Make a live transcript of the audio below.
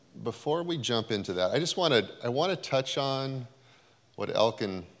before we jump into that, I want to touch on what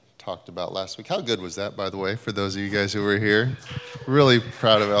Elkin talked about last week. How good was that, by the way, for those of you guys who were here? Really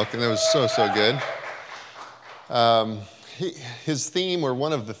proud of Elkin. That was so good. His theme, or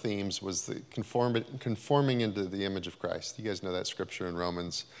one of the themes, was the conforming into the image of Christ. You guys know that scripture in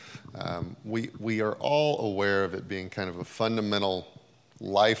Romans. We are all aware of it being kind of a fundamental,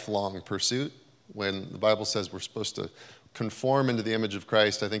 lifelong pursuit. When the Bible says we're supposed to conform into the image of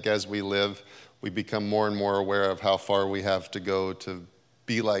Christ, I think as we live, we become more and more aware of how far we have to go to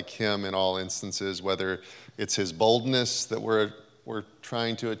be like him in all instances, whether it's his boldness that we're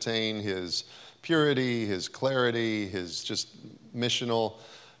trying to attain, his purity, his clarity, his just missional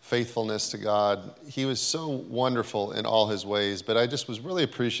faithfulness to God. He was so wonderful in all his ways, but I just was really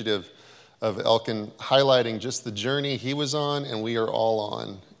appreciative of Elkin highlighting just the journey he was on and we are all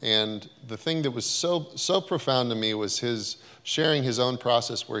on. And the thing that was so profound to me was his sharing his own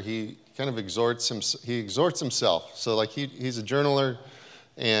process where he kind of exhorts himself. So like he's a journaler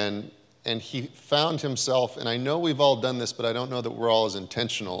and he found himself, and I know we've all done this, but I don't know that we're all as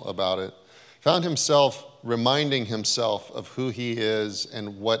intentional about it, found himself reminding himself of who he is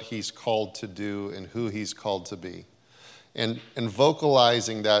and what he's called to do and who he's called to be. And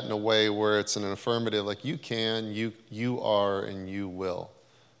vocalizing that in a way where it's an affirmative, like you can, you are, and you will.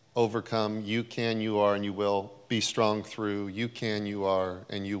 Overcome, you can, you are, and you will. Be strong through, you can, you are,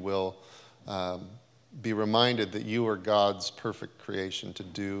 and you will. Be reminded that you are God's perfect creation to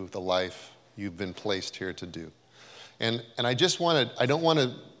do the life you've been placed here to do. And I don't want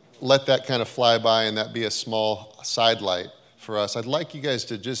to let that kind of fly by and that be a small sidelight for us. I'd like you guys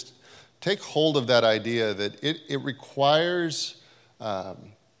to just take hold of that idea that it requires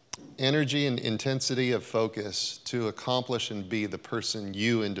energy and intensity of focus to accomplish and be the person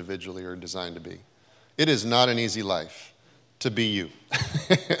you individually are designed to be. It is not an easy life to be you.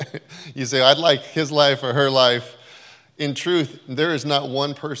 You say, I'd like his life or her life. In truth, there is not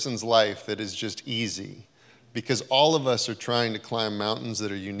one person's life that is just easy, because all of us are trying to climb mountains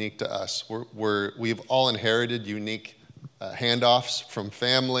that are unique to us. We've all inherited unique handoffs from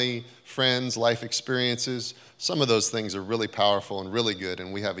family, friends, life experiences. Some of those things are really powerful and really good,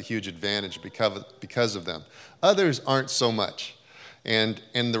 and we have a huge advantage because of them. Others aren't so much. And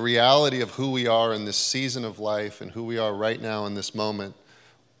the reality of who we are in this season of life and who we are right now in this moment,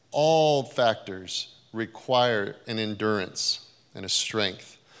 all factors require an endurance and a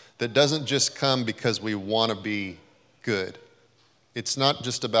strength that doesn't just come because we want to be good. It's not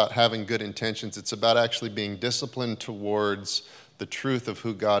just about having good intentions. It's about actually being disciplined towards the truth of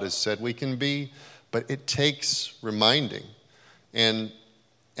who God has said we can be. But it takes reminding. And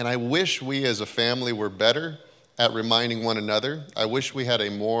I wish we as a family were better at reminding one another. I wish we had a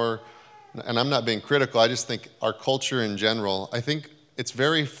more, and I'm not being critical, I just think our culture in general, I think it's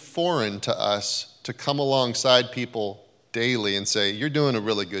very foreign to us to come alongside people daily and say, you're doing a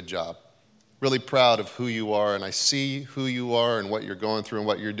really good job. Really proud of who you are, and I see who you are and what you're going through and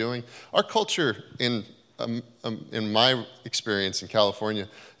what you're doing. Our culture, in my experience in California,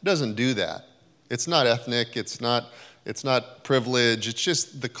 doesn't do that. It's not ethnic, it's not privilege, it's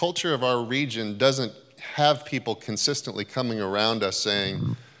just the culture of our region doesn't have people consistently coming around us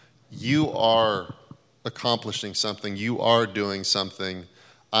saying, you are accomplishing something, you are doing something,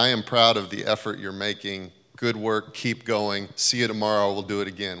 I am proud of the effort you're making, good work, keep going, see you tomorrow, we'll do it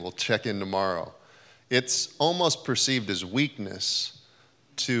again, we'll check in tomorrow. It's almost perceived as weakness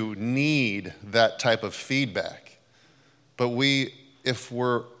to need that type of feedback. But we, if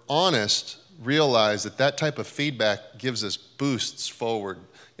we're honest, realize that type of feedback gives us boosts forward,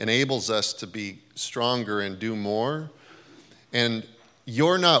 enables us to be stronger and do more. And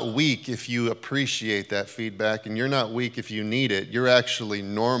you're not weak if you appreciate that feedback, and you're not weak if you need it. You're actually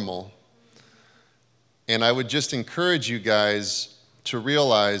normal. And I would just encourage you guys to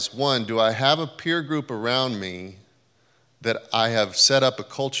realize, one, do I have a peer group around me that I have set up a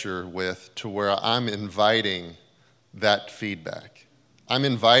culture with to where I'm inviting that feedback? I'm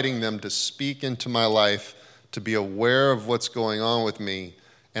inviting them to speak into my life, to be aware of what's going on with me,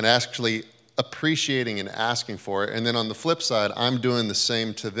 and actually appreciating and asking for it. And then on the flip side, I'm doing the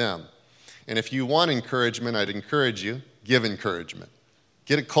same to them. And if you want encouragement, I'd encourage you, give encouragement.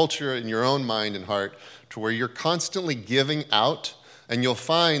 Get a culture in your own mind and heart to where you're constantly giving out, and you'll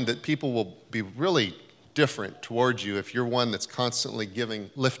find that people will be really different towards you if you're one that's constantly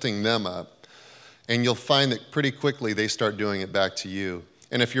lifting them up. And you'll find that pretty quickly they start doing it back to you.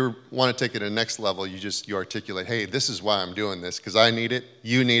 And if you want to take it to the next level, you articulate, hey, this is why I'm doing this, because I need it,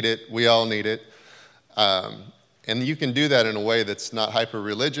 you need it, we all need it. And you can do that in a way that's not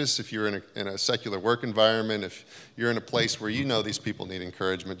hyper-religious. If you're in a secular work environment, if you're in a place where you know these people need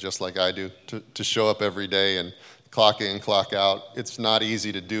encouragement just like I do, to show up every day and clock in, clock out. It's not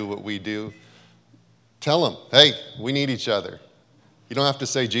easy to do what we do. Tell them, hey, we need each other. You don't have to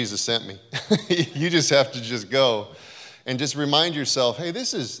say Jesus sent me. You just have to just go and just remind yourself, hey,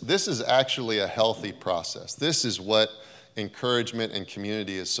 this is actually a healthy process. This is what encouragement and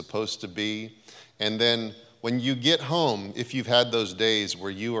community is supposed to be. And then when you get home, if you've had those days where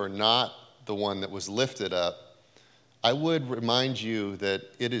you are not the one that was lifted up, I would remind you that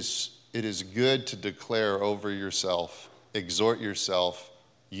it is good to declare over yourself, exhort yourself,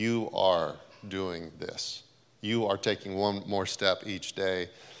 you are doing this. You are taking one more step each day,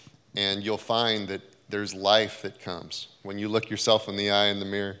 and you'll find that there's life that comes when you look yourself in the eye in the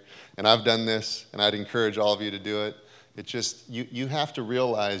mirror. And I've done this, and I'd encourage all of you to do it. It's just, you have to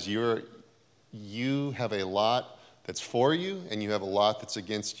realize you have a lot that's for you, and you have a lot that's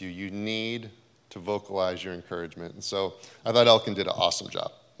against you. You need to vocalize your encouragement. And so I thought Elkin did an awesome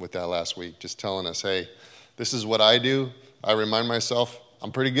job with that last week, just telling us, hey, this is what I do. I remind myself,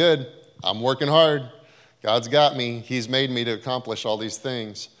 I'm pretty good. I'm working hard. God's got me. He's made me to accomplish all these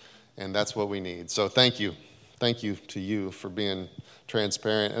things, and that's what we need. So thank you. Thank you to you for being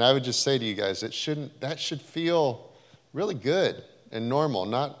transparent. And I would just say to you guys, that should feel really good and normal,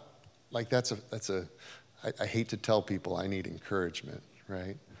 not like I hate to tell people I need encouragement,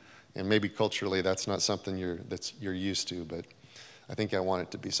 right? And maybe culturally that's not something you're used to, but I think I want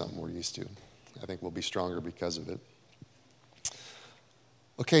it to be something we're used to. I think we'll be stronger because of it.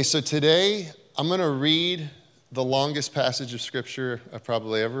 Okay, so today I'm going to read the longest passage of Scripture I've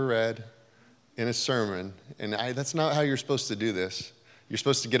probably ever read in a sermon, and that's not how you're supposed to do this. You're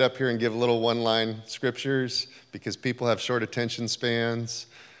supposed to get up here and give little one-line scriptures because people have short attention spans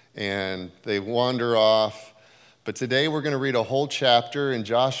and they wander off. But today we're going to read a whole chapter in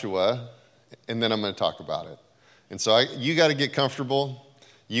Joshua, and then I'm going to talk about it. And so you got to get comfortable.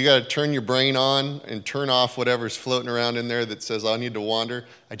 You got to turn your brain on and turn off whatever's floating around in there that says, I need to wander.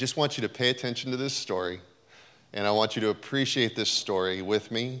 I just want you to pay attention to this story, and I want you to appreciate this story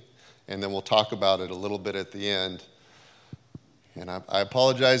with me, and then we'll talk about it a little bit at the end. And I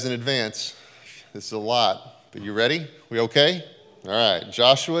apologize in advance. This is a lot, but you ready? We okay? All right,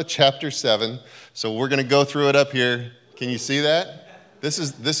 Joshua chapter 7. So we're going to go through it up here. Can you see that? This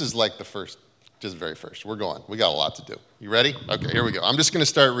is like the first, just very first. We're going. We got a lot to do. You ready? Okay, here we go. I'm just going to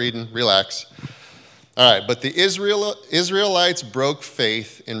start reading. Relax. All right, but the Israelites broke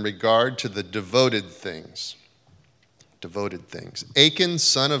faith in regard to the devoted things. Achan,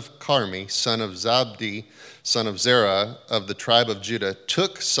 son of Carmi, son of Zabdi, son of Zerah, of the tribe of Judah,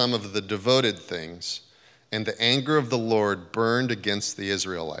 took some of the devoted things, and the anger of the Lord burned against the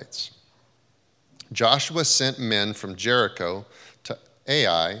Israelites. Joshua sent men from Jericho to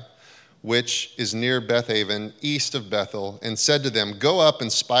Ai, which is near Bethaven, east of Bethel, and said to them, go up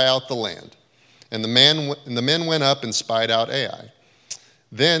and spy out the land. And the men went up and spied out Ai.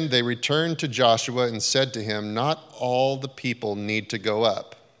 Then they returned to Joshua and said to him, not all the people need to go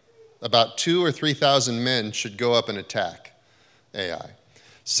up. About 2,000 or 3,000 men should go up and attack Ai.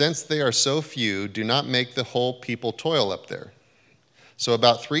 Since they are so few, do not make the whole people toil up there. So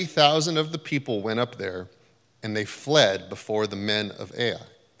about 3,000 of the people went up there, and they fled before the men of Ai.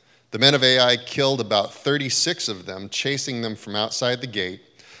 The men of Ai killed about 36 of them, chasing them from outside the gate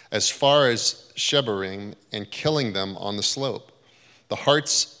as far as Shebarim and killing them on the slope. The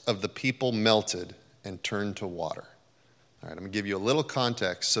hearts of the people melted and turned to water. All right, I'm going to give you a little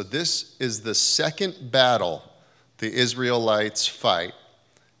context. So this is the second battle the Israelites fight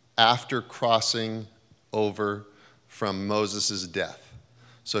after crossing over from Moses' death.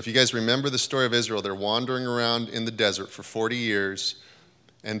 So if you guys remember the story of Israel, they're wandering around in the desert for 40 years.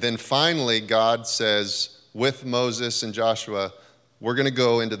 And then finally, God says, with Moses and Joshua, we're going to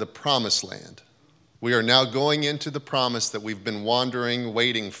go into the promised land. We are now going into the promise that we've been wandering,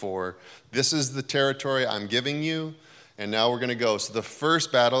 waiting for. This is the territory I'm giving you, and now we're going to go. So the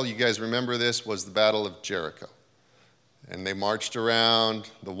first battle, you guys remember this, was the Battle of Jericho. And they marched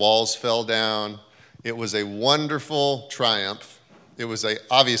around, the walls fell down. It was a wonderful triumph. It was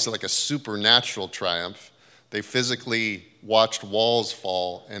obviously like a supernatural triumph. They physically watched walls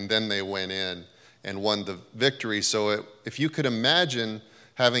fall, and then they went in and won the victory. So if you could imagine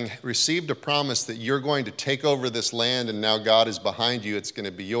having received a promise that you're going to take over this land and now God is behind you, it's going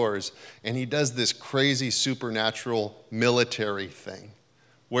to be yours. And he does this crazy supernatural military thing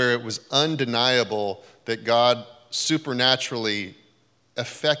where it was undeniable that God supernaturally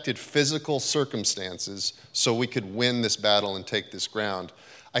affected physical circumstances so we could win this battle and take this ground.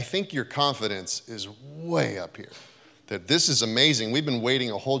 I think your confidence is way up here. That this is amazing. We've been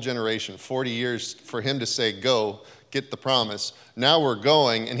waiting a whole generation, 40 years, for him to say, go, get the promise. Now we're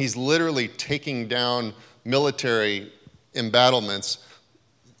going, and he's literally taking down military embattlements,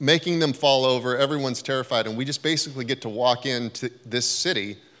 making them fall over. Everyone's terrified, and we just basically get to walk into this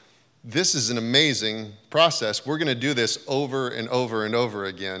city. This is an amazing process. We're going to do this over and over and over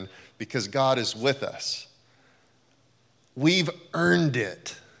again because God is with us. We've earned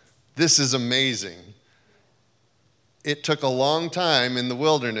it. This is amazing. It took a long time in the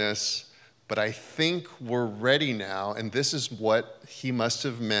wilderness, but I think we're ready now, and this is what he must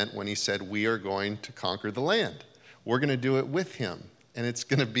have meant when he said we are going to conquer the land. We're going to do it with him, and it's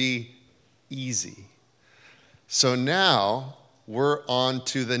going to be easy. So now we're on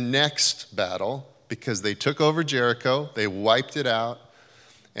to the next battle because they took over Jericho, they wiped it out,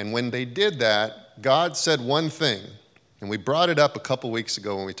 and when they did that, God said one thing, and we brought it up a couple weeks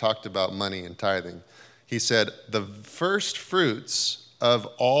ago when we talked about money and tithing. He said, the first fruits of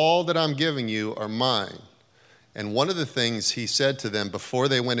all that I'm giving you are mine. And one of the things he said to them before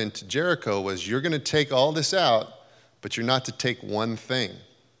they went into Jericho was, you're going to take all this out, but you're not to take one thing.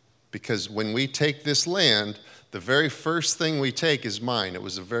 Because when we take this land, the very first thing we take is mine.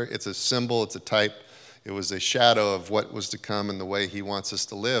 It's a symbol, it's a type. It was a shadow of what was to come and the way he wants us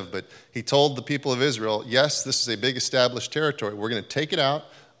to live. But he told the people of Israel, yes, this is a big established territory. We're going to take it out.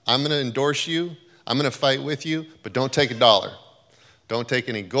 I'm going to endorse you. I'm going to fight with you, but don't take $1. Don't take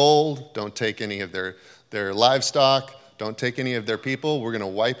any gold. Don't take any of their livestock. Don't take any of their people. We're going to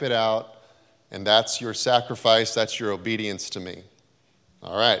wipe it out, and that's your sacrifice. That's your obedience to me.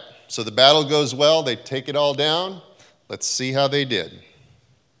 All right, so the battle goes well. They take it all down. Let's see how they did.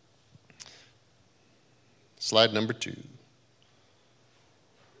 Slide number 2.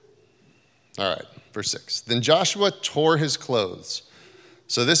 All right, verse 6. Then Joshua tore his clothes.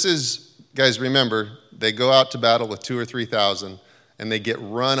 So this is... Guys, remember, they go out to battle with 2,000 or 3,000, and they get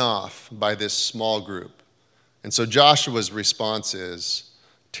run off by this small group. And so Joshua's response is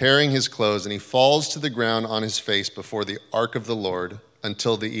tearing his clothes, and he falls to the ground on his face before the ark of the Lord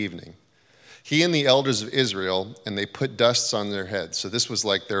until the evening. He and the elders of Israel, and they put dusts on their heads. So this was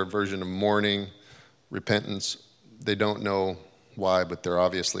like their version of mourning, repentance. They don't know why, but they're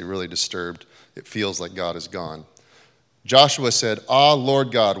obviously really disturbed. It feels like God is gone. Joshua said, Ah,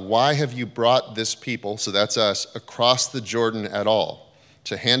 Lord God, why have you brought this people, so that's us, across the Jordan at all,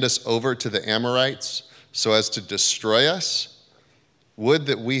 to hand us over to the Amorites so as to destroy us? Would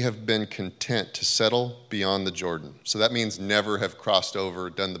that we have been content to settle beyond the Jordan. So that means never have crossed over,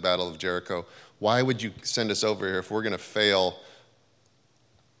 done the battle of Jericho. Why would you send us over here if we're going to fail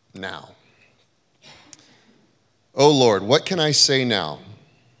now? Oh Lord, what can I say now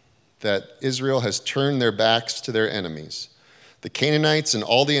that Israel has turned their backs to their enemies? The Canaanites and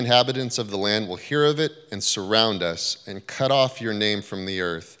all the inhabitants of the land will hear of it and surround us and cut off your name from the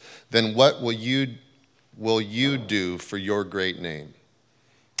earth. Then what will you do for your great name?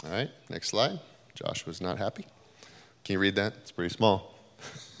 All right, next slide. Joshua's not happy. Can you read that? It's pretty small.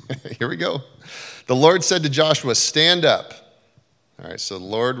 Here we go. The Lord said to Joshua, stand up. All right, so the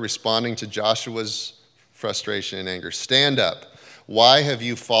Lord responding to Joshua's frustration and anger. Stand up. Why have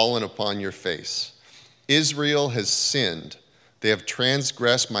you fallen upon your face? Israel has sinned. They have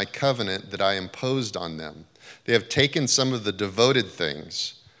transgressed my covenant that I imposed on them. They have taken some of the devoted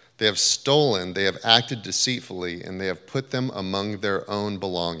things. They have stolen, they have acted deceitfully, and they have put them among their own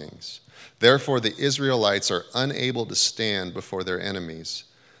belongings. Therefore, the Israelites are unable to stand before their enemies.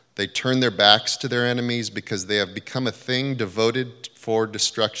 They turn their backs to their enemies because they have become a thing devoted for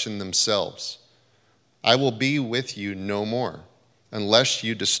destruction themselves. I will be with you no more, unless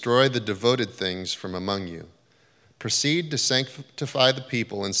you destroy the devoted things from among you. Proceed to sanctify the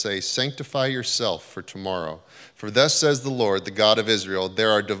people and say, sanctify yourself for tomorrow. For thus says the Lord, the God of Israel, there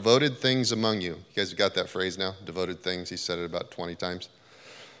are devoted things among you. You guys got that phrase now? Devoted things. He said it about 20 times.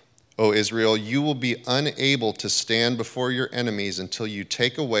 O Israel, you will be unable to stand before your enemies until you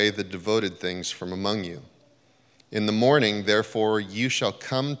take away the devoted things from among you. In the morning, therefore, you shall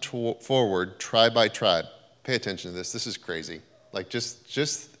come forward tribe by tribe. Pay attention to this. This is crazy. Like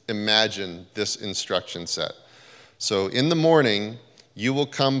just imagine this instruction set. So in the morning, you will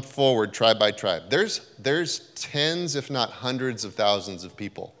come forward tribe by tribe. There's tens, if not hundreds of thousands of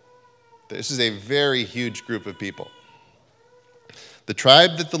people. This is a very huge group of people. The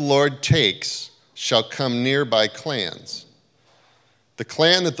tribe that the Lord takes shall come near by clans. The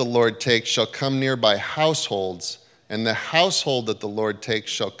clan that the Lord takes shall come near by households, and the household that the Lord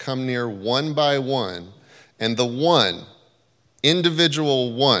takes shall come near one by one, and the one,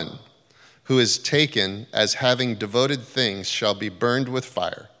 individual one, who is taken as having devoted things shall be burned with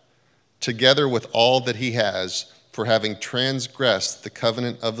fire, together with all that he has, for having transgressed the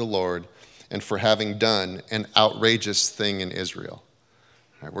covenant of the Lord and for having done an outrageous thing in Israel.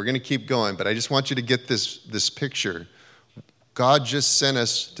 All right, we're going to keep going, but I just want you to get this picture. God just sent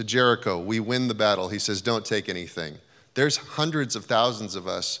us to Jericho. We win the battle. He says, don't take anything. There's hundreds of thousands of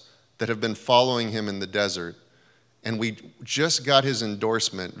us that have been following him in the desert, and we just got his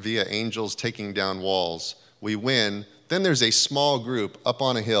endorsement via angels taking down walls. We win. Then there's a small group up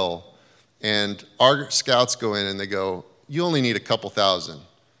on a hill, and our scouts go in and they go, you only need a couple thousand.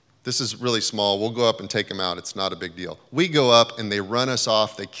 This is really small. We'll go up and take them out. It's not a big deal. We go up and they run us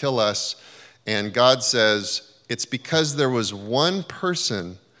off. They kill us. And God says, it's because there was one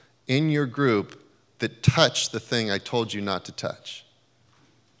person in your group that touched the thing I told you not to touch.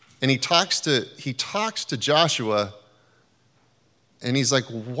 And he talks to Joshua, and he's like,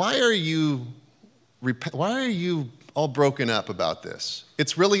 why are you all broken up about this?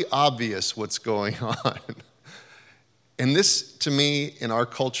 It's really obvious what's going on. And this, to me, in our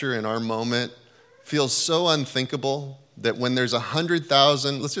culture, in our moment, feels so unthinkable that when there's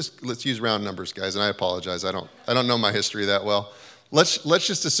 100,000, let's use round numbers, guys, and I apologize. I don't know my history that well. Let's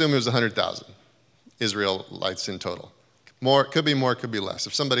just assume it was 100,000 Israelites in total. More, could be more, could be less.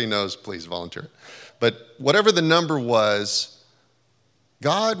 If somebody knows, please volunteer it. But whatever the number was,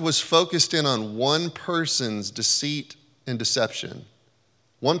 God was focused in on one person's deceit and deception,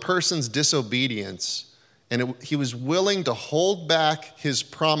 one person's disobedience, and he was willing to hold back his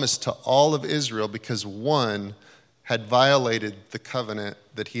promise to all of Israel because one had violated the covenant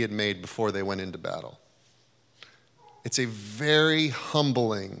that he had made before they went into battle. It's a very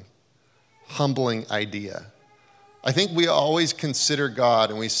humbling idea. I think we always consider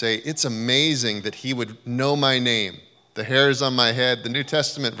God and we say, it's amazing that he would know my name. The hairs on my head. The New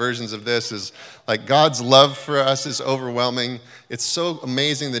Testament versions of this is like God's love for us is overwhelming. It's so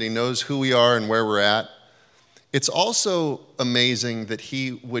amazing that he knows who we are and where we're at. It's also amazing that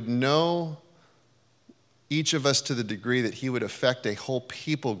he would know each of us to the degree that he would affect a whole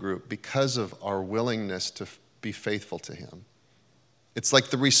people group because of our willingness to be faithful to him. It's like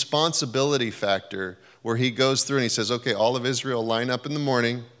the responsibility factor where he goes through and he says, okay, all of Israel line up in the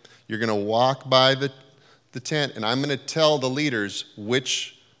morning. You're going to walk by the tent, and I'm going to tell the leaders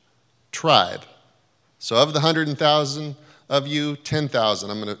which tribe. So of the 100,000 of you, 10,000,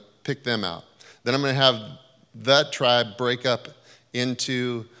 I'm going to pick them out. Then I'm going to have that tribe break up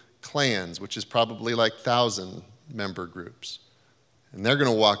into clans, which is probably like 1,000-member groups. And they're going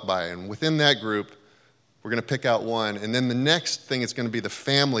to walk by, and within that group, we're going to pick out one. And then the next thing is going to be the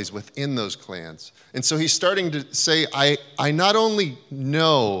families within those clans. And so he's starting to say, I not only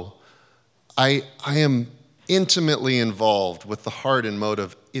know, I am intimately involved with the heart and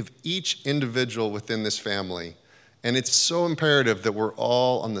motive of each individual within this family. And it's so imperative that we're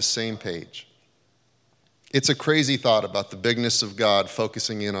all on the same page. It's a crazy thought about the bigness of God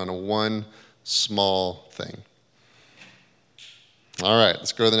focusing in on one small thing. All right,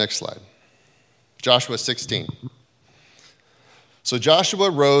 let's go to the next slide. Joshua 16. So Joshua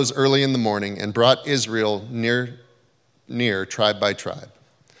rose early in the morning and brought Israel near tribe by tribe.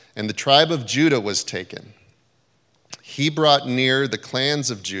 And the tribe of Judah was taken. He brought near the clans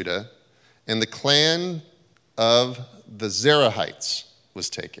of Judah, and the clan of the Zerahites was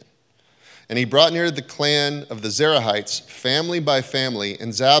taken. And he brought near the clan of the Zerahites, family by family,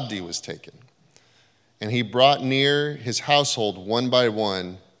 and Zabdi was taken. And he brought near his household one by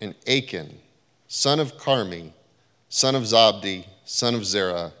one, and Achan, son of Carmi, son of Zabdi, son of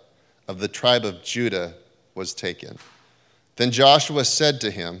Zerah, of the tribe of Judah, was taken. Then Joshua said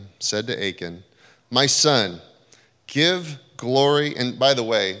to Achan, my son, give glory. And by the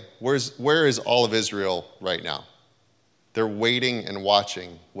way, where is all of Israel right now? They're waiting and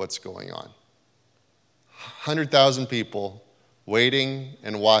watching what's going on. 100,000 people waiting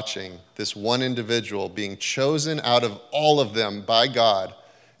and watching this one individual being chosen out of all of them by God.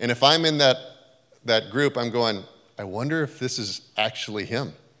 And if I'm in that group, I'm going, I wonder if this is actually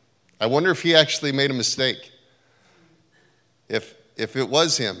him. I wonder if he actually made a mistake. If it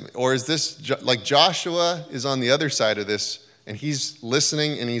was him, or is this like Joshua is on the other side of this, and he's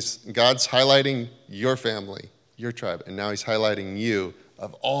listening, and God's highlighting your family, your tribe, and now he's highlighting you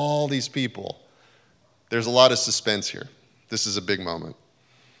of all these people. There's a lot of suspense here. This is a big moment.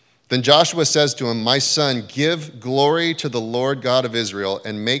 Then Joshua says to him, my son, give glory to the Lord God of Israel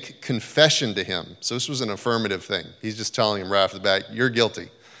and make confession to him. So this was an affirmative thing. He's just telling him right off the bat, you're guilty.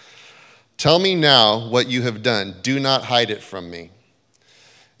 Tell me now what you have done. Do not hide it from me.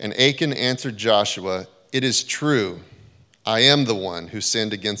 And Achan answered Joshua, it is true. I am the one who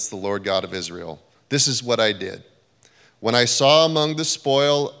sinned against the Lord God of Israel. This is what I did. When I saw among the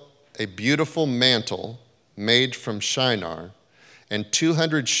spoil a beautiful mantle made from shinar, and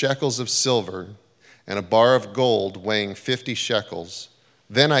 200 shekels of silver, and a bar of gold weighing 50 shekels,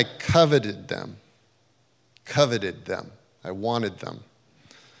 then I coveted them. I wanted them,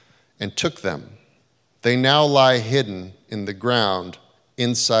 and took them. They now lie hidden in the ground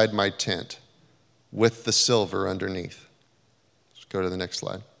inside my tent, with the silver underneath. Let's go to the next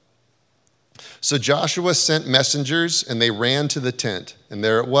slide. So Joshua sent messengers, and they ran to the tent, and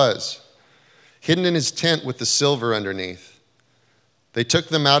there it was, hidden in his tent with the silver underneath. They took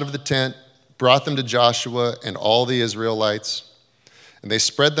them out of the tent, brought them to Joshua and all the Israelites, and they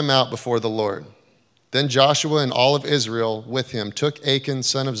spread them out before the Lord. Then Joshua and all of Israel with him took Achan,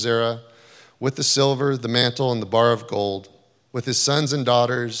 son of Zerah, with the silver, the mantle, and the bar of gold, with his sons and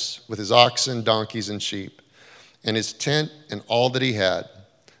daughters, with his oxen, donkeys, and sheep, and his tent and all that he had.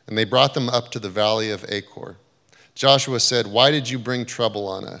 And they brought them up to the valley of Achor. Joshua said, "Why did you bring trouble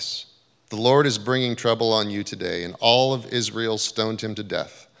on us? The Lord is bringing trouble on you today." And all of Israel stoned him to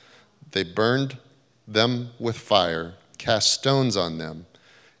death. They burned them with fire, cast stones on them,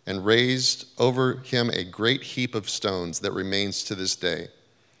 and raised over him a great heap of stones that remains to this day.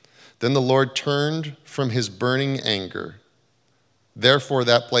 Then the Lord turned from his burning anger. Therefore,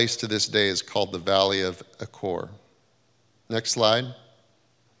 that place to this day is called the Valley of Achor. Next slide.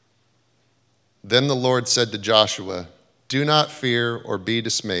 Then the Lord said to Joshua, "Do not fear or be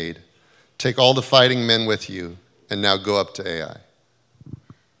dismayed. Take all the fighting men with you, and now go up to Ai."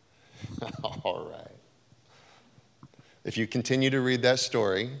 All right. If you continue to read that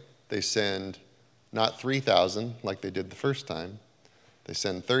story, they send not 3,000 like they did the first time. They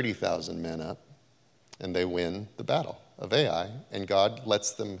send 30,000 men up, and they win the battle of Ai, and God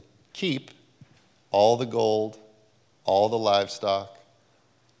lets them keep all the gold, all the livestock,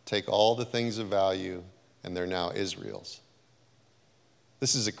 take all the things of value, and they're now Israel's.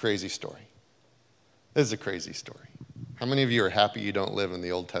 This is a crazy story. This is a crazy story. How many of you are happy you don't live in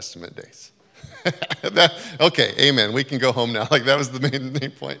the Old Testament days? Okay, amen. We can go home now. Like, that was the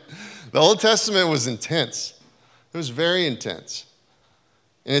main point. The Old Testament was intense. It was very intense.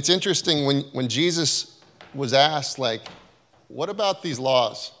 And it's interesting when Jesus was asked, like, what about these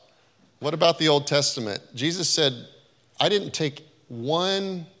laws? What about the Old Testament? Jesus said, I didn't take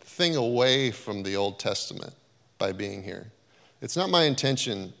one thing away from the Old Testament by being here. It's not my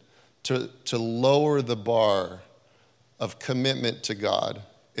intention to lower the bar of commitment to God.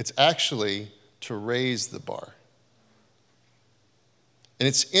 It's actually to raise the bar. And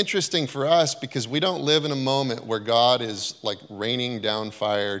it's interesting for us because we don't live in a moment where God is like raining down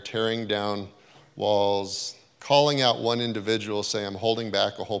fire, tearing down walls, calling out one individual, saying, I'm holding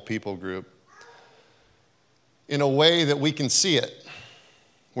back a whole people group, in a way that we can see it.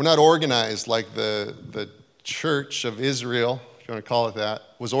 We're not organized like the church of Israel, if you want to call it that,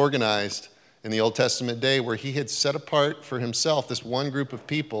 was organized in the Old Testament day, where he had set apart for himself this one group of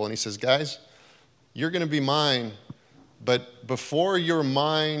people. And he says, guys, you're going to be mine, but before you're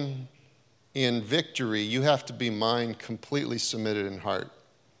mine in victory, you have to be mine completely submitted in heart.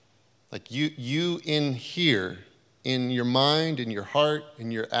 Like you in here, in your mind, in your heart,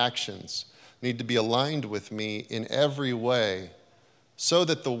 in your actions, need to be aligned with me in every way so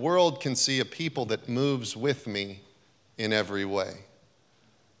that the world can see a people that moves with me in every way.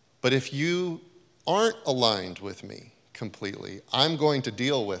 But if you aren't aligned with me completely, I'm going to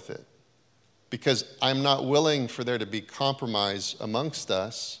deal with it because I'm not willing for there to be compromise amongst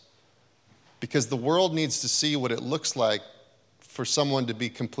us, because the world needs to see what it looks like for someone to be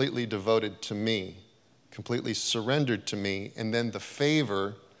completely devoted to me, completely surrendered to me, and then the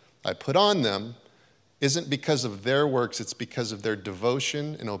favor I put on them isn't because of their works, it's because of their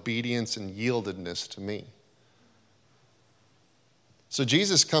devotion and obedience and yieldedness to me. So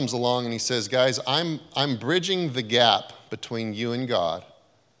Jesus comes along and he says, guys, I'm bridging the gap between you and God,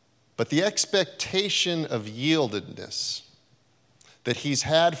 but the expectation of yieldedness that he's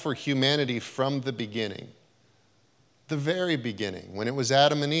had for humanity from the beginning, the very beginning, when it was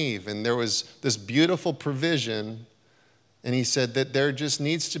Adam and Eve, and there was this beautiful provision, and he said that there just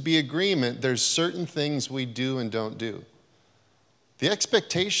needs to be agreement. There's certain things we do and don't do. The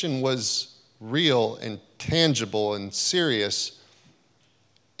expectation was real and tangible and serious,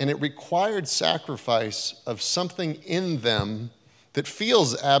 and it required sacrifice of something in them that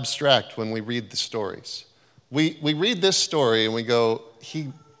feels abstract when we read the stories. We read this story and we go,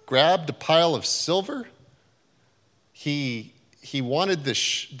 he grabbed a pile of silver. He wanted this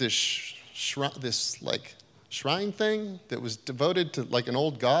shrine thing that was devoted to like an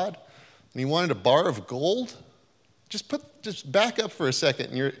old god, and he wanted a bar of gold. Just just back up for a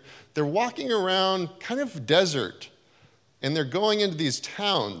second. They're walking around kind of desert, and they're going into these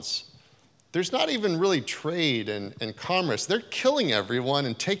towns. There's not even really trade and commerce. They're killing everyone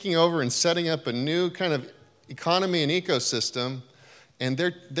and taking over and setting up a new kind of economy and ecosystem, and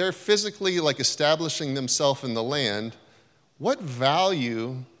they're physically like establishing themselves in the land. What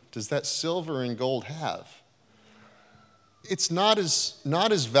value does that silver and gold have? It's not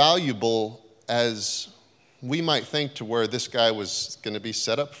as valuable as we might think, to where this guy was going to be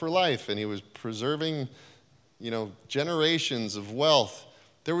set up for life and he was preserving, generations of wealth.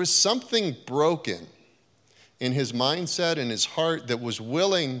 There was something broken in his mindset and his heart that was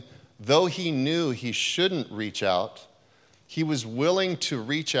willing, though he knew he shouldn't reach out, he was willing to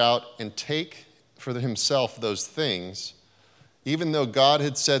reach out and take for himself those things, even though God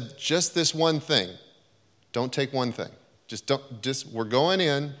had said just this one thing. Don't take one thing. We're going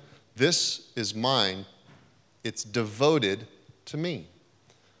in. This is mine. It's devoted to me.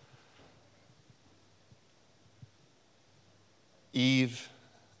 Eve,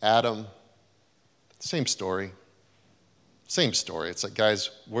 Adam, same story. Same story. It's like,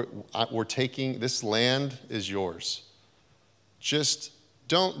 guys, we're taking, this land is yours. Just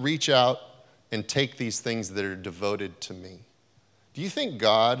don't reach out and take these things that are devoted to me. Do you think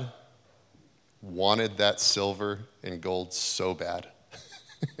God wanted that silver and gold so bad?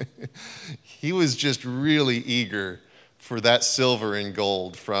 He was just really eager for that silver and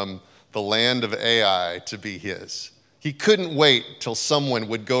gold from the land of Ai to be his. He couldn't wait till someone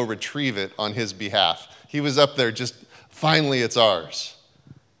would go retrieve it on his behalf. He was up there just, finally it's ours.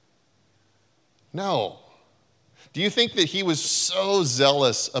 No. Do you think that he was so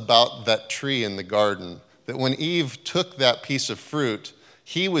zealous about that tree in the garden that when Eve took that piece of fruit,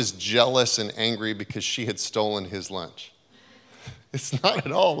 he was jealous and angry because she had stolen his lunch? It's not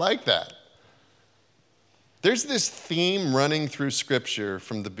at all like that. There's this theme running through Scripture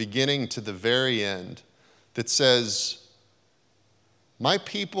from the beginning to the very end that says, my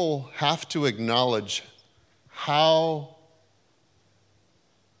people have to acknowledge how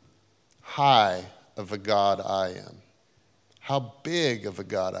high of a God I am, how big of a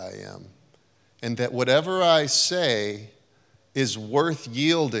God I am, and that whatever I say is worth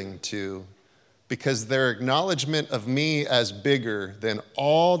yielding to, because their acknowledgement of me as bigger than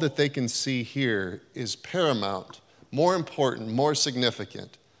all that they can see here is paramount, more important, more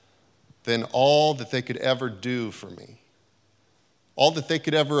significant than all that they could ever do for me, all that they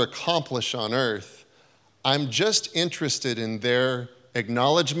could ever accomplish on earth. I'm just interested in their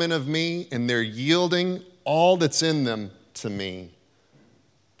acknowledgement of me and their yielding all that's in them to me.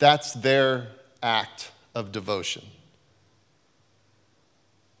 That's their act of devotion.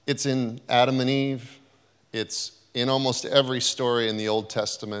 It's in Adam and Eve. It's in almost every story in the Old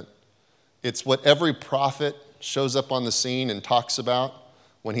Testament. It's what every prophet shows up on the scene and talks about.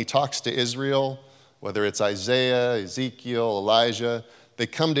 When he talks to Israel, whether it's Isaiah, Ezekiel, Elijah, they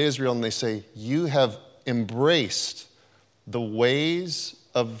come to Israel and they say, you have embraced the ways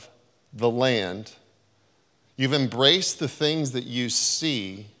of the land. You've embraced the things that you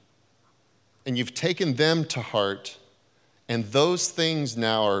see, and you've taken them to heart. And those things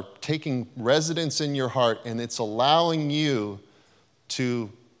now are taking residence in your heart, and it's allowing you to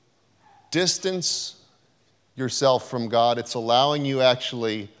distance yourself from God. It's allowing you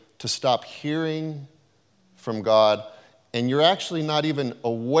actually to stop hearing from God, and you're actually not even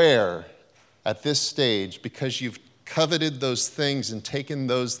aware at this stage, because you've coveted those things and taken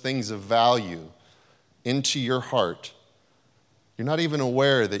those things of value into your heart. You're not even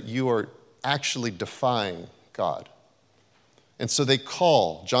aware that you are actually defying God. And so they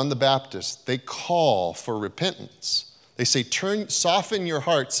call, John the Baptist, they call for repentance. They say, soften your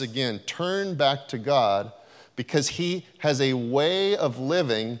hearts again, turn back to God, because he has a way of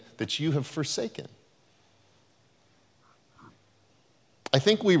living that you have forsaken. I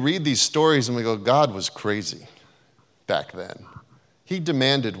think we read these stories and we go, God was crazy back then. He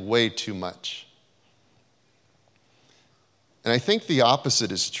demanded way too much. And I think the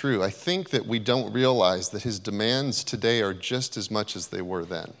opposite is true. I think that we don't realize that his demands today are just as much as they were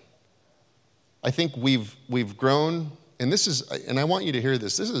then. I think we've grown, and I want you to hear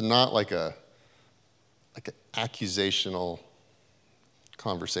this. This is not like an accusational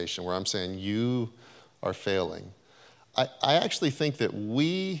conversation where I'm saying you are failing. I actually think that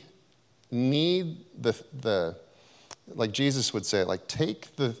we need the like Jesus would say, like,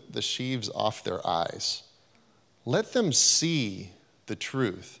 take the sheaves off their eyes. Let them see the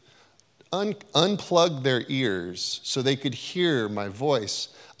truth. Unplug their ears so they could hear my voice.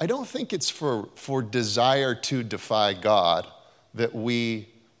 I don't think it's for desire to defy God that we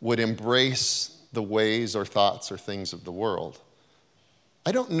would embrace the ways or thoughts or things of the world.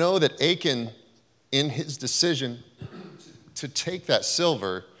 I don't know that Achan, in his decision to take that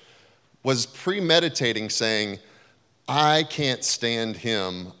silver, was premeditating saying, I can't stand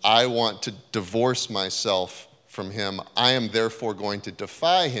him. I want to divorce myself from him. I am therefore going to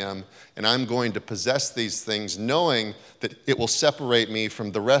defy him, and I'm going to possess these things, knowing that it will separate me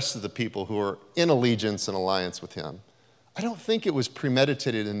from the rest of the people who are in allegiance and alliance with him. I don't think it was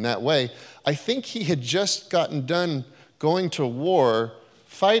premeditated in that way. I think he had just gotten done going to war,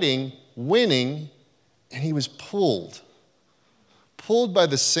 fighting, winning, and he was pulled by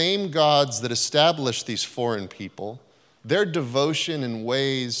the same gods that established these foreign people. Their devotion and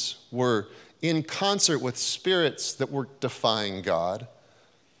ways were in concert with spirits that were defying God.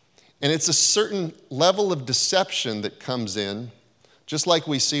 And it's a certain level of deception that comes in, just like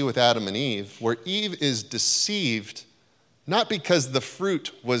we see with Adam and Eve, where Eve is deceived not because the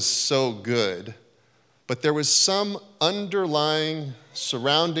fruit was so good, but there was some underlying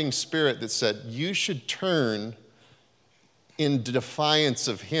surrounding spirit that said, you should turn in defiance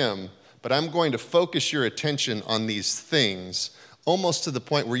of him, but I'm going to focus your attention on these things, almost to the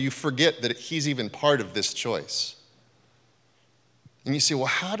point where you forget that he's even part of this choice. And you say, well,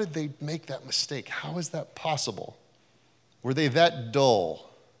 how did they make that mistake? How is that possible? Were they that dull?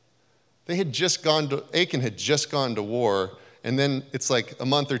 Achan had just gone to war, and then it's like a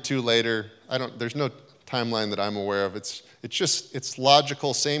month or two later, there's no timeline that I'm aware of. It's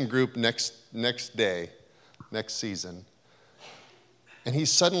logical, same group next day, next season. And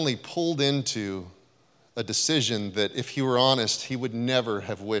he's suddenly pulled into a decision that, if he were honest, he would never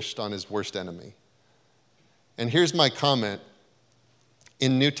have wished on his worst enemy. And here's my comment.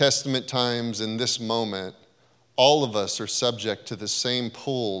 In New Testament times, in this moment, all of us are subject to the same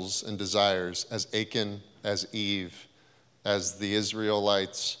pulls and desires as Achan, as Eve, as the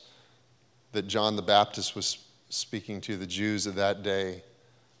Israelites that John the Baptist was speaking to, the Jews of that day.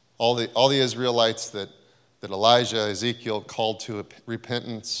 All the Israelites that Elijah, Ezekiel called to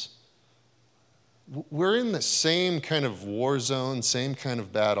repentance. We're in the same kind of war zone, same kind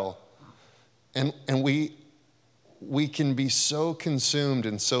of battle. And we can be so consumed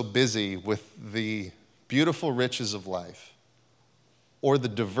and so busy with the beautiful riches of life or the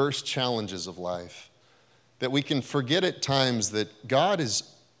diverse challenges of life that we can forget at times that God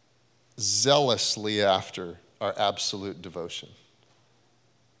is zealously after our absolute devotion.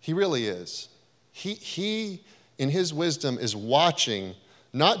 He really is. He, in his wisdom, is watching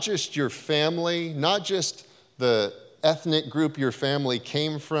not just your family, not just the ethnic group your family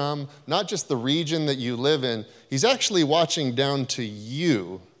came from, not just the region that you live in. He's actually watching down to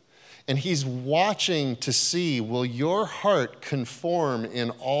you. And he's watching to see, will your heart conform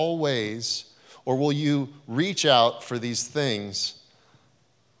in all ways, or will you reach out for these things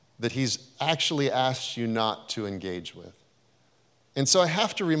that he's actually asked you not to engage with? And so I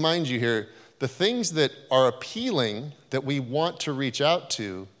have to remind you here, the things that are appealing, that we want to reach out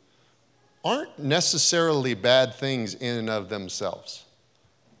to, aren't necessarily bad things in and of themselves.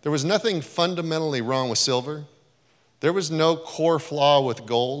 There was nothing fundamentally wrong with silver. There was no core flaw with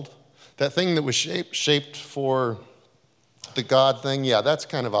gold. That thing that was shaped for the God thing, yeah, that's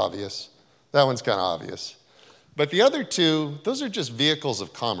kind of obvious. That one's kind of obvious. But the other two, those are just vehicles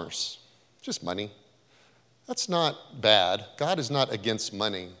of commerce, just money. That's not bad. God is not against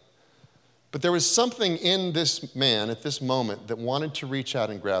money. But there was something in this man at this moment that wanted to reach out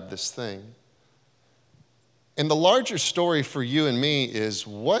and grab this thing. And the larger story for you and me is,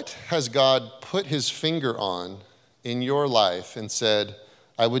 what has God put his finger on in your life and said,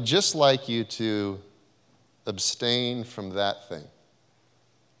 I would just like you to abstain from that thing?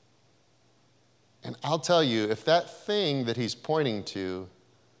 And I'll tell you, if that thing that he's pointing to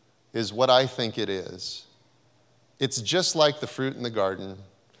is what I think it is, it's just like the fruit in the garden.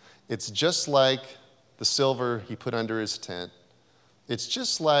 It's just like the silver he put under his tent. It's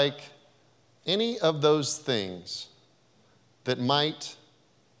just like any of those things that might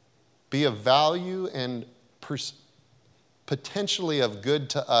be of value and potentially of good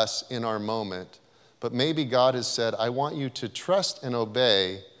to us in our moment. But maybe God has said, I want you to trust and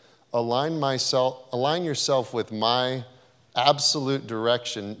obey, align yourself with my absolute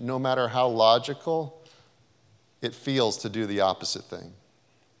direction, no matter how logical it feels to do the opposite thing.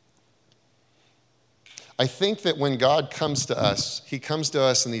 I think that when God comes to us, he comes to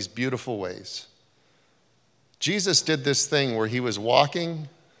us in these beautiful ways. Jesus did this thing where he was walking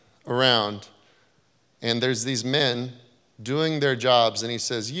around, and there's these men doing their jobs, and he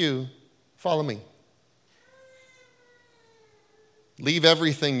says, you, follow me. Leave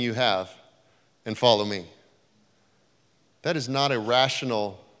everything you have and follow me. That is not a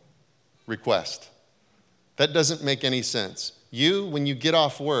rational request. That doesn't make any sense. You, when you get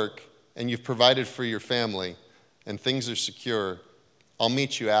off work and you've provided for your family and things are secure, I'll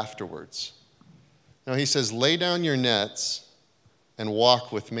meet you afterwards. No, he says, lay down your nets and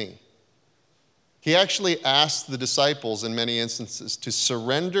walk with me. He actually asked the disciples in many instances to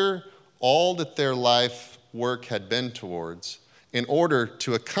surrender all that their life work had been towards in order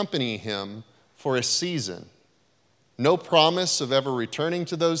to accompany him for a season. No promise of ever returning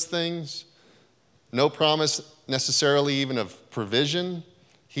to those things. No promise necessarily even of provision.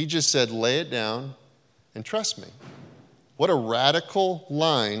 He just said, lay it down and trust me. What a radical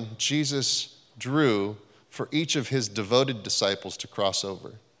line Jesus drew for each of his devoted disciples to cross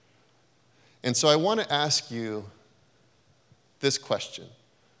over. And so I want to ask you this question.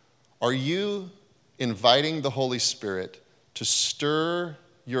 Are you inviting the Holy Spirit to stir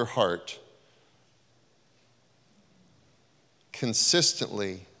your heart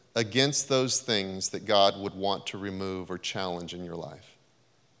consistently against those things that God would want to remove or challenge in your life?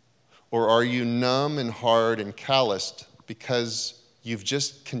 Or are you numb and hard and calloused because you've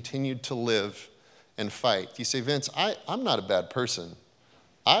just continued to live and fight? You say, Vince, I'm not a bad person.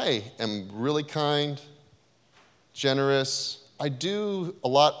 I am really kind, generous. I do a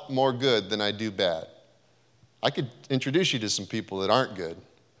lot more good than I do bad. I could introduce you to some people that aren't good.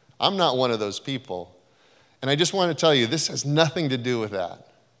 I'm not one of those people. And I just want to tell you, this has nothing to do with that.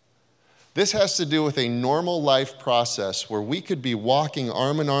 This has to do with a normal life process where we could be walking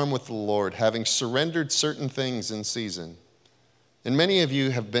arm in arm with the Lord, having surrendered certain things in season. And many of you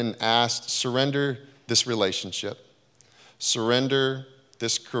have been asked, surrender this relationship, surrender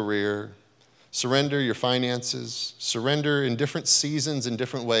this career, surrender your finances, surrender in different seasons in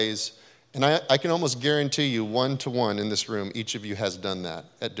different ways. And I can almost guarantee you, one-to-one in this room, each of you has done that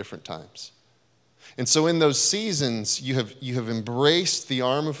at different times. And so in those seasons, you have embraced the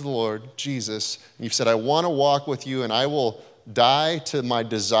arm of the Lord, Jesus, and you've said, I want to walk with you, and I will die to my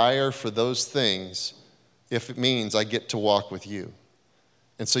desire for those things if it means I get to walk with you.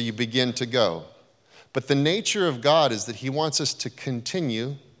 And so you begin to go. But the nature of God is that he wants us to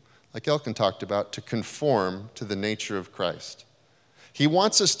continue, like Elkin talked about, to conform to the nature of Christ. He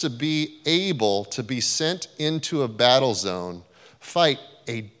wants us to be able to be sent into a battle zone, fight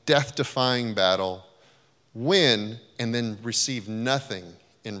a death-defying battle, win, and then receive nothing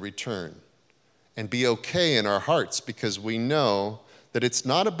in return. And be okay in our hearts because we know that it's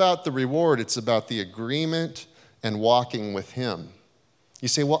not about the reward, it's about the agreement and walking with him. You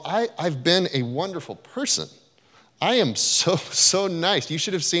say, well, I've been a wonderful person. I am so nice. You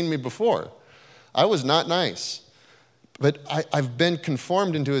should have seen me before. I was not nice. But I've been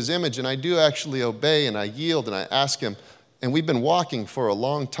conformed into his image, and I do actually obey, and I yield, and I ask him. And we've been walking for a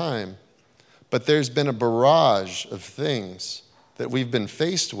long time, but there's been a barrage of things that we've been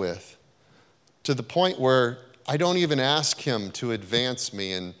faced with to the point where I don't even ask him to advance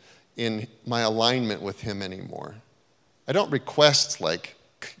me in my alignment with him anymore. I don't request like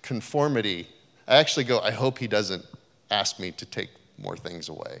conformity. I actually go, I hope he doesn't ask me to take more things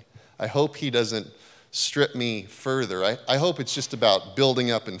away. I hope he doesn't strip me further. I hope it's just about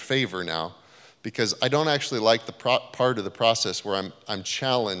building up in favor now, because I don't actually like the part of the process where I'm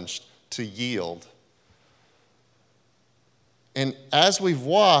challenged to yield. And as we've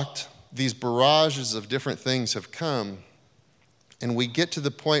walked, these barrages of different things have come, and we get to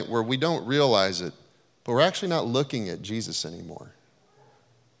the point where we don't realize it, but we're actually not looking at Jesus anymore.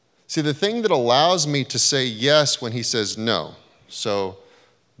 See, the thing that allows me to say yes when he says no, so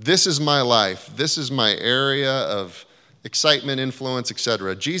this is my life, this is my area of excitement, influence,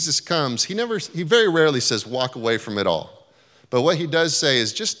 etc. Jesus comes, he very rarely says walk away from it all. But what he does say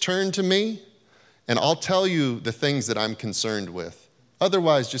is just turn to me and I'll tell you the things that I'm concerned with.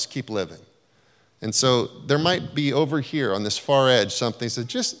 Otherwise, just keep living. And so there might be over here on this far edge something that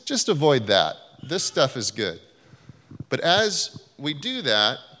just avoid that. This stuff is good. But as we do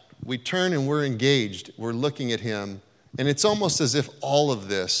that, we turn and we're engaged. We're looking at him. And it's almost as if all of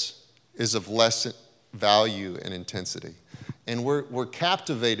this is of less value and intensity. And we're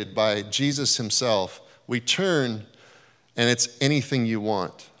captivated by Jesus himself. We turn, and it's anything you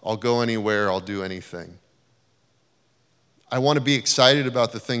want. I'll go anywhere. I'll do anything. I want to be excited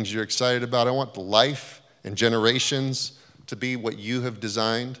about the things you're excited about. I want the life and generations to be what you have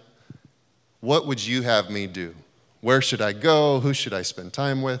designed. What would you have me do? Where should I go? Who should I spend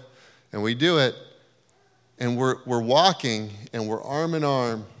time with? And we do it, and we're walking, and we're arm in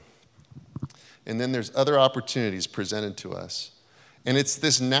arm, and then there's other opportunities presented to us. And it's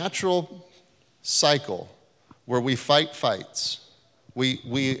this natural cycle where we fight fights.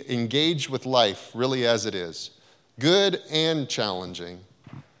 We engage with life really as it is, good and challenging.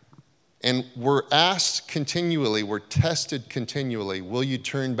 And we're asked continually, we're tested continually, will you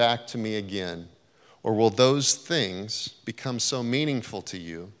turn back to me again? Or will those things become so meaningful to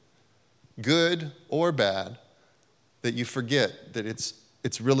you, good or bad, that you forget that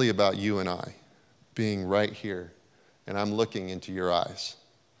it's really about you and I being right here, and I'm looking into your eyes.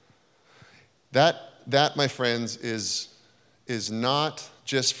 That, my friends, is not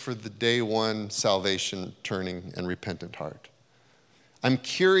just for the day one salvation turning and repentant heart. I'm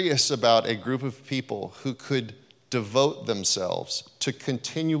curious about a group of people who could devote themselves to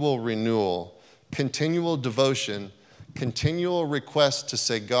continual renewal, continual devotion, continual request to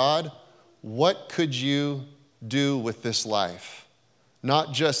say, God, what could you do with this life?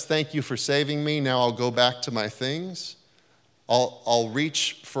 Not just thank you for saving me, now I'll go back to my things. I'll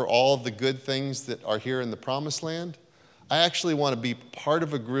reach for all the good things that are here in the promised land. I actually want to be part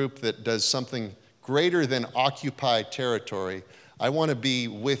of a group that does something greater than occupy territory. I want to be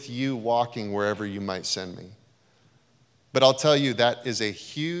with you walking wherever you might send me. But I'll tell you, that is a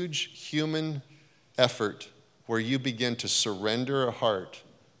huge human effort where you begin to surrender a heart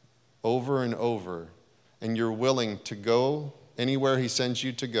over and over, and you're willing to go anywhere he sends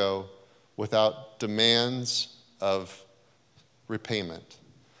you to go without demands of repayment.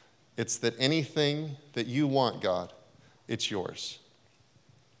 It's that anything that you want, God, it's yours.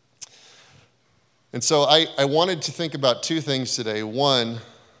 And so I wanted to think about two things today. One,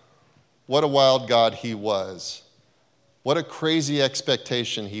 what a wild God he was. What a crazy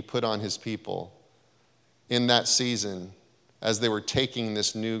expectation he put on his people in that season as they were taking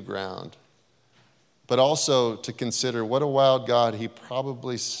this new ground. But also to consider what a wild God he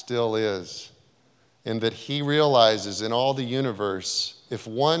probably still is. And that he realizes in all the universe, if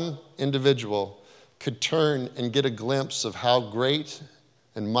one individual could turn and get a glimpse of how great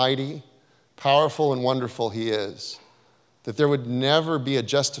and mighty, powerful and wonderful he is, that there would never be a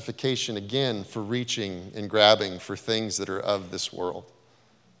justification again for reaching and grabbing for things that are of this world.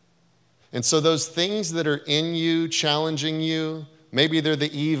 And so those things that are in you, challenging you, maybe they're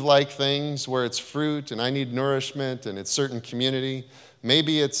the Eve-like things where it's fruit and I need nourishment and it's certain community.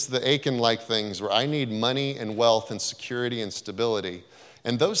 Maybe it's the Achan-like things where I need money and wealth and security and stability.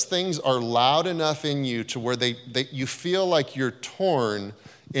 And those things are loud enough in you to where you feel like you're torn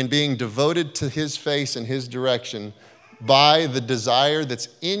in being devoted to his face and his direction by the desire that's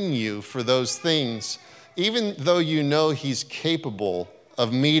in you for those things, even though you know he's capable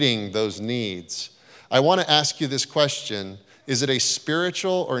of meeting those needs. I want to ask you this question. Is it a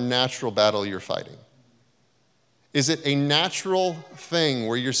spiritual or natural battle you're fighting? Is it a natural thing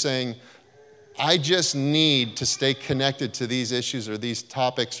where you're saying, I just need to stay connected to these issues or these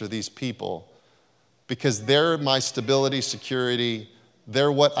topics or these people because they're my stability, security,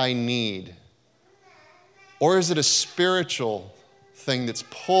 they're what I need? Or is it a spiritual thing that's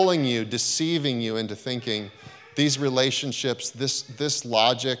pulling you, deceiving you into thinking these relationships, this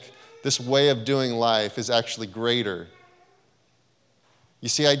logic, this way of doing life is actually greater? You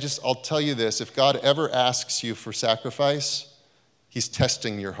see, I'll tell you this. If God ever asks you for sacrifice, he's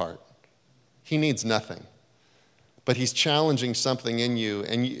testing your heart. He needs nothing. But he's challenging something in you.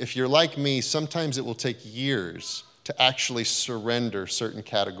 And if you're like me, sometimes it will take years to actually surrender certain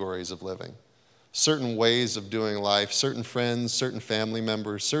categories of living, certain ways of doing life, certain friends, certain family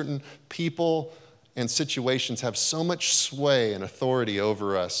members, certain people and situations have so much sway and authority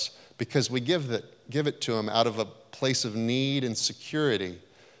over us because we give it to them out of a place of need and security.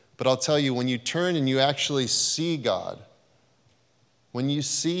 But I'll tell you, when you turn and you actually see God, when you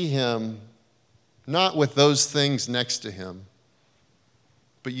see him not with those things next to him,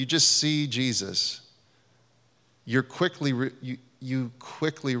 but you just see Jesus, you quickly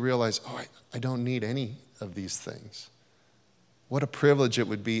realize, I don't need any of these things. What a privilege it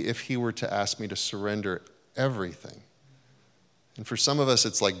would be if he were to ask me to surrender everything. And for some of us,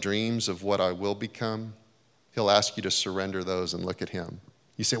 it's like dreams of what I will become. He'll ask you to surrender those and look at him.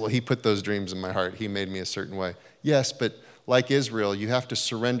 You say, well, he put those dreams in my heart. He made me a certain way. Yes, but like Israel, you have to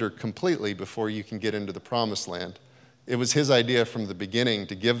surrender completely before you can get into the promised land. It was his idea from the beginning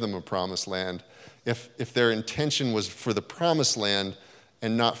to give them a promised land. If their intention was for the promised land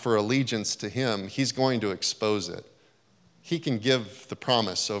and not for allegiance to him, he's going to expose it. He can give the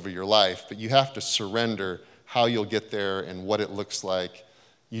promise over your life, but you have to surrender how you'll get there and what it looks like.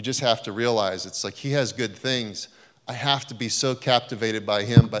 You just have to realize it's like he has good things. I have to be so captivated by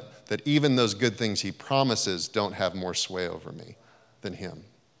him, but that even those good things he promises don't have more sway over me than him.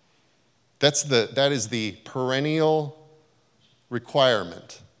 That is the perennial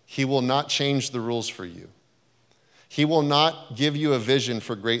requirement. He will not change the rules for you. He will not give you a vision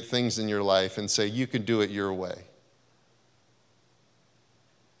for great things in your life and say, you can do it your way.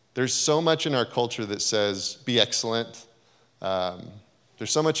 There's so much in our culture that says, be excellent.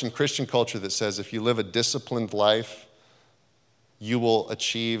 There's so much in Christian culture that says if you live a disciplined life, you will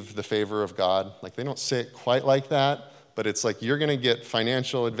achieve the favor of God. Like, they don't say it quite like that, but it's like you're going to get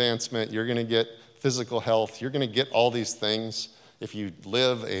financial advancement, you're going to get physical health, you're going to get all these things if you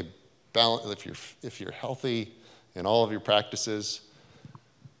live a balance, if you're healthy in all of your practices.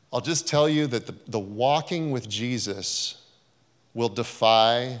 I'll just tell you that the walking with Jesus will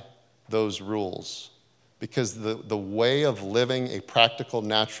defy those rules, because the way of living a practical,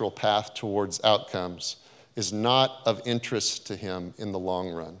 natural path towards outcomes is not of interest to him in the long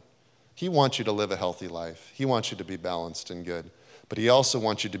run. He wants you to live a healthy life. He wants you to be balanced and good. But he also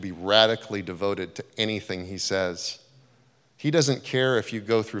wants you to be radically devoted to anything he says. He doesn't care if you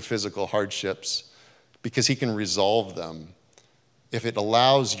go through physical hardships, because he can resolve them if it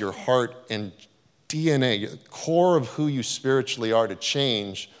allows your heart and DNA, core of who you spiritually are, to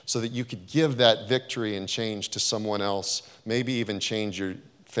change so that you could give that victory and change to someone else, maybe even change your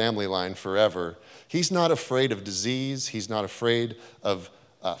family line forever. He's not afraid of disease. He's not afraid of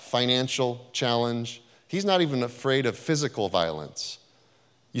financial challenge. He's not even afraid of physical violence.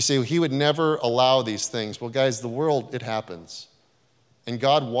 You say he would never allow these things. Well, guys, the world, it happens. And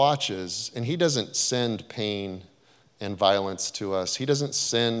God watches, and he doesn't send pain and violence to us. He doesn't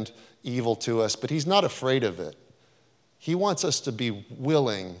send evil to us, but he's not afraid of it. He wants us to be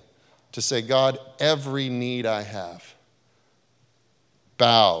willing to say, God, every need I have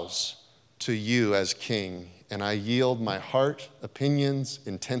bows to you as king, and I yield my heart, opinions,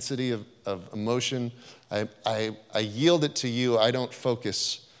 intensity of emotion. I yield it to you. I don't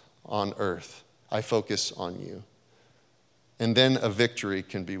focus on earth. I focus on you. And then a victory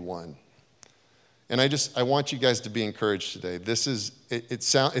can be won. And I want you guys to be encouraged today. This is,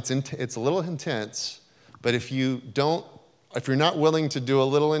 it's a little intense, but if you're not willing to do a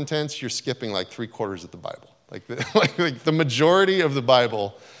little intense, you're skipping like 3/4 of the Bible. Like the majority of the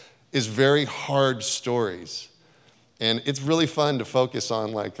Bible is very hard stories. And it's really fun to focus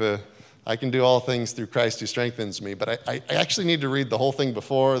on I can do all things through Christ who strengthens me, but I actually need to read the whole thing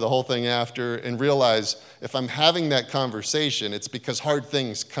before, the whole thing after, and realize if I'm having that conversation, it's because hard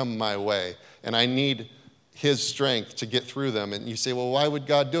things come my way, and I need his strength to get through them. And you say, well, why would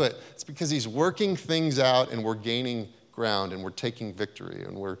God do it? It's because he's working things out, and we're gaining ground, and we're taking victory,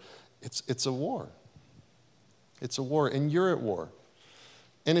 and it's a war. It's a war, and you're at war.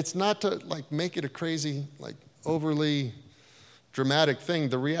 And it's not to make it a crazy, overly dramatic thing.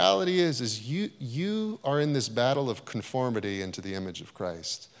 The reality is you are in this battle of conformity into the image of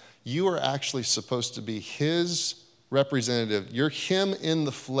Christ. You are actually supposed to be his representative. You're him in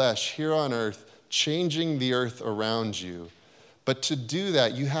the flesh here on earth, changing the earth around you. But to do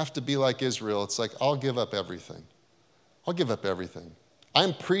that, you have to be like Israel. It's like, I'll give up everything. I'll give up everything.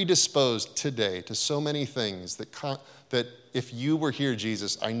 I'm predisposed today to so many things that if you were here,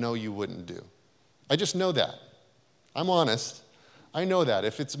 Jesus, I know you wouldn't do. I just know that. I'm honest. I know that.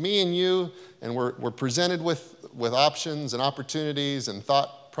 If it's me and you, and we're presented with options and opportunities and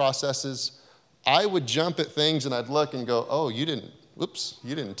thought processes, I would jump at things and I'd look and go, oh, you didn't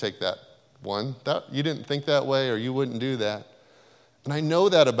take that one. You didn't think that way, or you wouldn't do that. And I know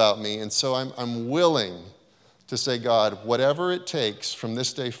that about me, and so I'm willing to say, God, whatever it takes from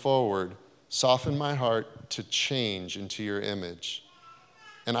this day forward, soften my heart to change into your image.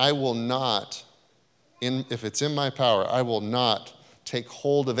 And I will not, if it's in my power, I will not take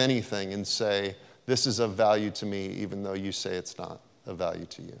hold of anything and say, this is of value to me, even though you say it's not of value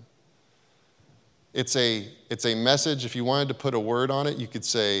to you. It's a message. If you wanted to put a word on it, you could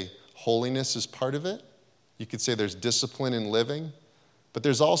say holiness is part of it. You could say there's discipline in living. But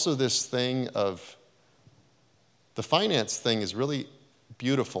there's also this thing of, the finance thing is really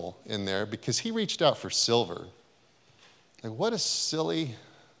beautiful in there, because he reached out for silver. What a silly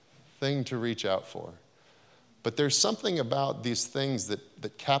thing to reach out for. But there's something about these things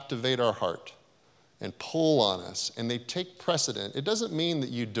that captivate our heart and pull on us, and they take precedent. It doesn't mean that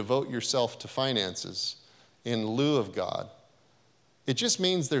you devote yourself to finances in lieu of God. It just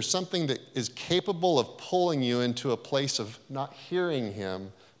means there's something that is capable of pulling you into a place of not hearing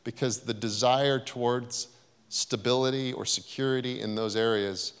him, because the desire towards stability or security in those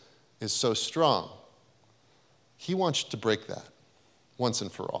areas is so strong. He wants you to break that once and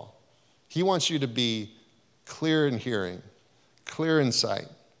for all. He wants you to be clear in hearing, clear in sight.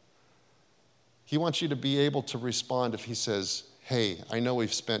 He wants you to be able to respond if he says, hey, I know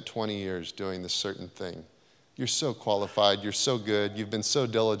we've spent 20 years doing this certain thing. You're so qualified, you're so good, you've been so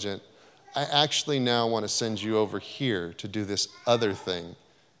diligent. I actually now want to send you over here to do this other thing.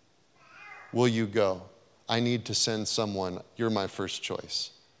 Will you go? I need to send someone. You're my first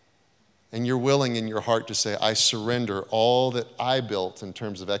choice. and you're willing in your heart to say, I surrender all that I built in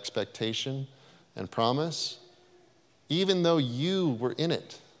terms of expectation and promise, even though you were in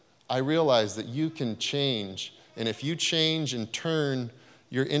it, I realize that you can change. And if you change and turn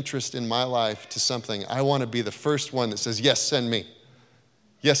your interest in my life to something, I want to be the first one that says, yes, send me.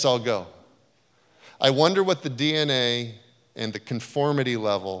 Yes, I'll go. I wonder what the DNA and the conformity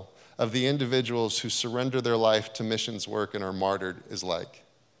level of the individuals who surrender their life to missions work and are martyred is like.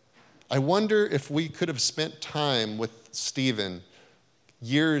 I wonder if we could have spent time with Stephen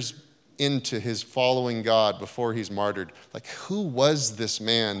years into his following God before he's martyred. Like, who was this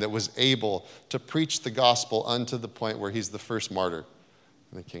man that was able to preach the gospel unto the point where he's the first martyr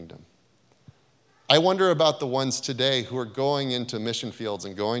in the kingdom? I wonder about the ones today who are going into mission fields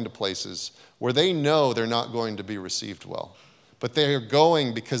and going to places where they know they're not going to be received well, but they are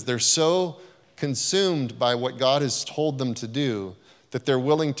going because they're so consumed by what God has told them to do that they're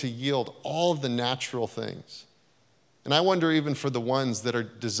willing to yield all of the natural things. And I wonder even for the ones that are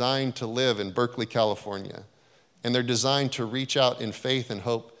designed to live in Berkeley, California, and they're designed to reach out in faith and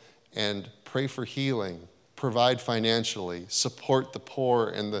hope and pray for healing, provide financially, support the poor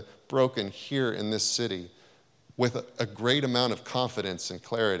and the broken here in this city with a great amount of confidence and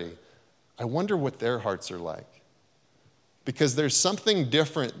clarity. I wonder what their hearts are like. Because there's something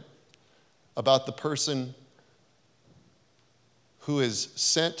different about the person who is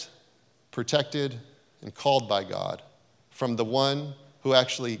sent, protected, and called by God from the one who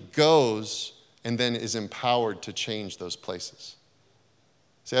actually goes and then is empowered to change those places.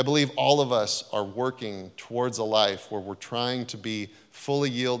 See, I believe all of us are working towards a life where we're trying to be fully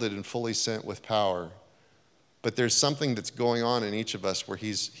yielded and fully sent with power. But there's something that's going on in each of us where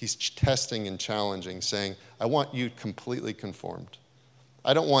he's testing and challenging, saying, I want you completely conformed.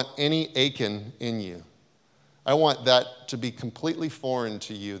 I don't want any Achan in you. I want that to be completely foreign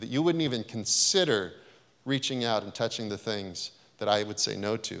to you, that you wouldn't even consider reaching out and touching the things that I would say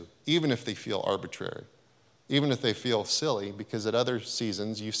no to, even if they feel arbitrary, even if they feel silly, because at other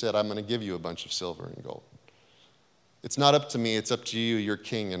seasons you said, I'm going to give you a bunch of silver and gold. It's not up to me, it's up to you. You're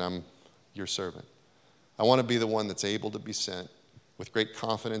king and I'm your servant. I want to be the one that's able to be sent with great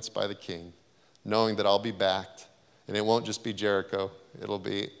confidence by the king, knowing that I'll be backed, and it won't just be Jericho. It'll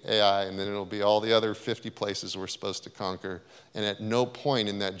be Ai, and then it'll be all the other 50 places we're supposed to conquer. And at no point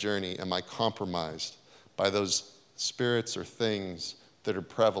in that journey am I compromised by those spirits or things that are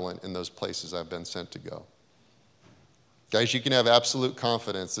prevalent in those places I've been sent to go. Guys, you can have absolute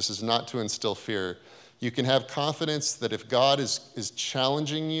confidence. This is not to instill fear. You can have confidence that if God is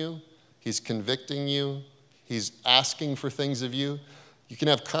challenging you, he's convicting you, he's asking for things of you, you can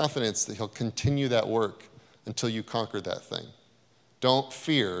have confidence that he'll continue that work until you conquer that thing. Don't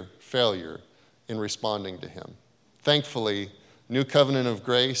fear failure in responding to him. Thankfully, New Covenant of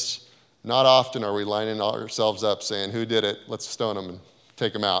Grace, not often are we lining ourselves up saying, who did it? Let's stone him and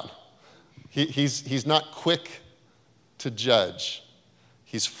take him out. He's not quick to judge.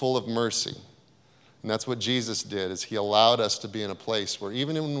 He's full of mercy. And that's what Jesus did, is he allowed us to be in a place where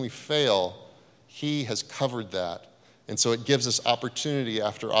even when we fail, he has covered that. And so it gives us opportunity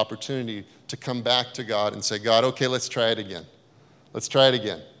after opportunity to come back to God and say, God, okay, let's try it again. Let's try it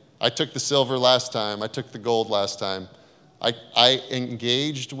again. I took the silver last time. I took the gold last time. I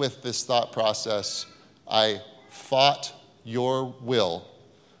engaged with this thought process. I fought your will.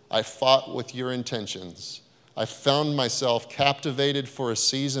 I fought with your intentions. I found myself captivated for a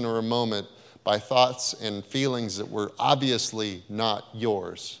season or a moment by thoughts and feelings that were obviously not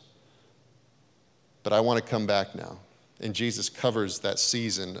yours. But I want to come back now. And Jesus covers that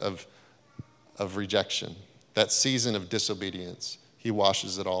season of rejection, that season of disobedience. He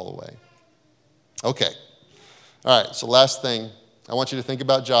washes it all away. Okay. All right, so last thing, I want you to think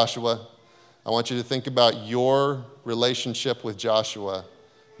about Joshua. I want you to think about your relationship with Joshua.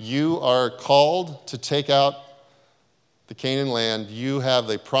 You are called to take out the Canaan land. You have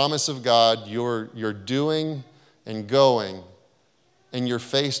the promise of God. You're doing and going, and you're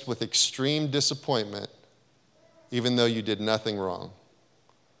faced with extreme disappointment, even though you did nothing wrong.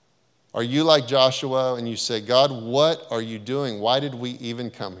 Are you like Joshua and you say, God, what are you doing? Why did we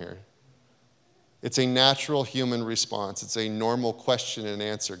even come here? It's a natural human response. It's a normal question and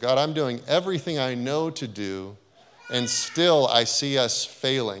answer. God, I'm doing everything I know to do, and still I see us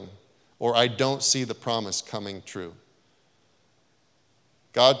failing, or I don't see the promise coming true.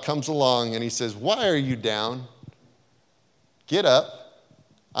 God comes along and he says, why are you down? Get up.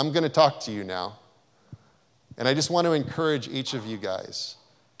 I'm going to talk to you now. And I just want to encourage each of you guys.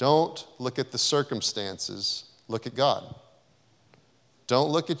 Don't look at the circumstances. Look at God. Don't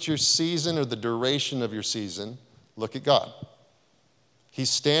look at your season or the duration of your season. Look at God. He's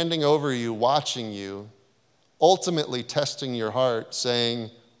standing over you, watching you, ultimately testing your heart,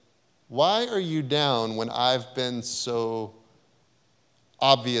 saying, why are you down when I've been so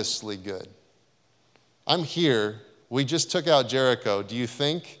obviously good? I'm here. We just took out Jericho. Do you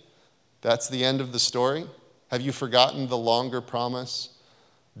think that's the end of the story? Have you forgotten the longer promise?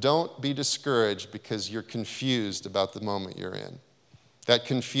 Don't be discouraged because you're confused about the moment you're in. That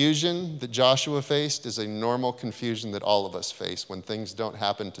confusion that Joshua faced is a normal confusion that all of us face when things don't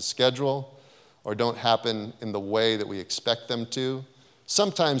happen to schedule or don't happen in the way that we expect them to.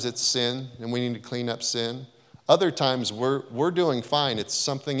 Sometimes it's sin, and we need to clean up sin. Other times we're doing fine. It's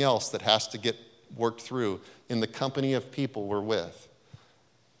something else that has to get worked through in the company of people we're with.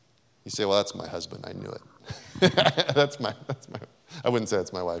 You say, well, that's my husband. I knew it. That's my. I wouldn't say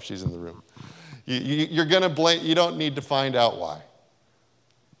it's my wife. She's in the room. You're going to blame. You don't need to find out why.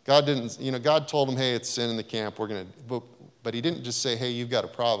 God didn't. God told him, hey, it's sin in the camp. We're going to. But he didn't just say, hey, you've got a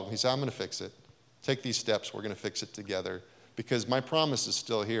problem. He said, I'm going to fix it. Take these steps. We're going to fix it together because my promise is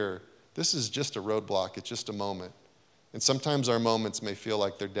still here. This is just a roadblock. It's just a moment. And sometimes our moments may feel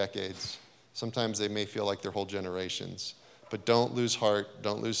like they're decades. Sometimes they may feel like they're whole generations. But don't lose heart.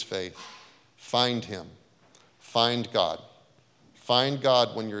 Don't lose faith. Find him. Find God. Find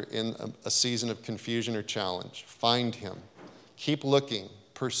God when you're in a season of confusion or challenge. Find him. Keep looking.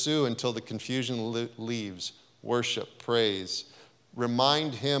 Pursue until the confusion leaves. Worship, praise.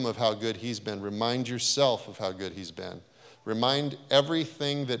 Remind him of how good he's been. Remind yourself of how good he's been. Remind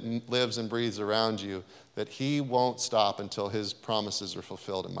everything that lives and breathes around you that he won't stop until his promises are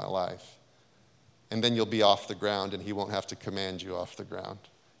fulfilled in my life. And then you'll be off the ground and he won't have to command you off the ground.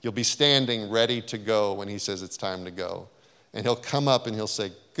 You'll be standing ready to go when he says it's time to go. And he'll come up and he'll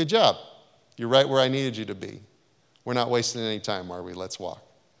say, good job. You're right where I needed you to be. We're not wasting any time, are we? Let's walk.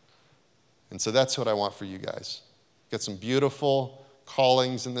 And so that's what I want for you guys. Got some beautiful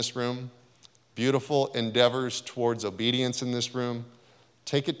callings in this room, beautiful endeavors towards obedience in this room.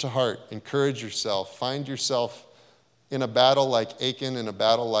 Take it to heart. Encourage yourself. Find yourself in a battle like Achan, in a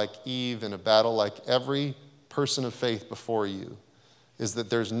battle like Eve, in a battle like every person of faith before you, is that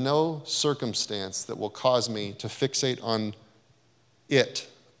there's no circumstance that will cause me to fixate on it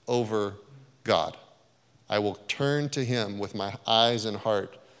over God. I will turn to him with my eyes and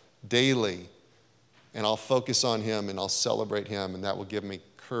heart daily, and I'll focus on him and I'll celebrate him, and that will give me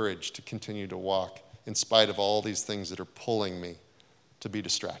courage to continue to walk in spite of all these things that are pulling me to be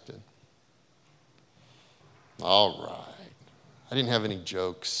distracted. All right. I didn't have any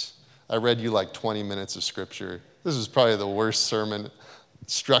jokes. I read you like 20 minutes of scripture. This is probably the worst sermon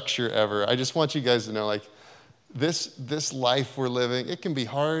structure ever. I just want you guys to know, like, this life we're living, it can be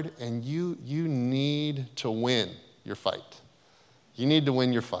hard, and you need to win your fight. You need to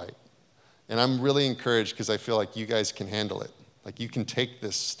win your fight. And I'm really encouraged because I feel like you guys can handle it. Like, you can take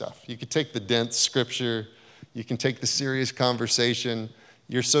this stuff. You can take the dense scripture. You can take the serious conversation.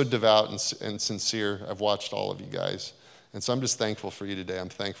 You're so devout and sincere. I've watched all of you guys. And so I'm just thankful for you today. I'm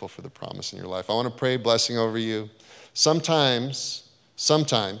thankful for the promise in your life. I want to pray blessing over you. Sometimes,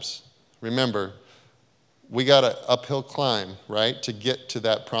 remember, we got an uphill climb, right, to get to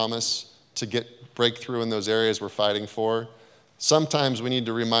that promise, to get breakthrough in those areas we're fighting for. Sometimes we need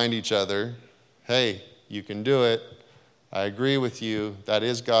to remind each other, hey, you can do it. I agree with you. That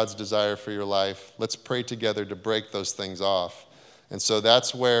is God's desire for your life. Let's pray together to break those things off. And so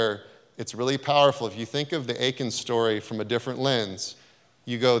that's where it's really powerful. If you think of the Achan story from a different lens,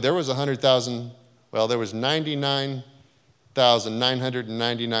 you go, there was 100,000, well, there was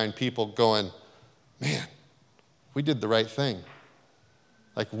 99,999 people going, man, we did the right thing.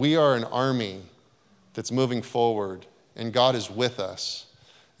 Like, we are an army that's moving forward, and God is with us.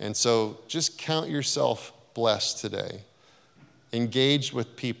 And so just count yourself blessed today. Engage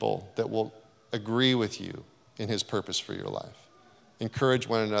with people that will agree with you in his purpose for your life. Encourage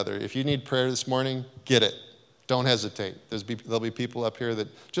one another. If you need prayer this morning, get it. Don't hesitate. There'll be people up here that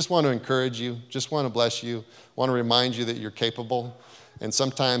just want to encourage you, just want to bless you, want to remind you that you're capable. And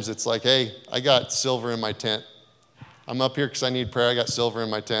sometimes it's like, hey, I got silver in my tent. I'm up here because I need prayer. I got silver in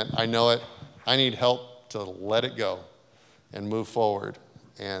my tent. I know it. I need help to let it go and move forward.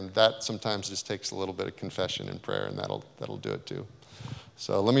 And that sometimes just takes a little bit of confession and prayer, and that'll do it too.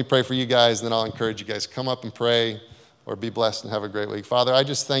 So let me pray for you guys, and then I'll encourage you guys, come up and pray or be blessed and have a great week. Father, I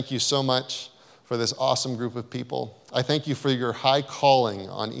just thank you so much for this awesome group of people. I thank you for your high calling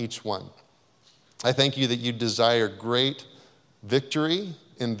on each one. I thank you that you desire great victory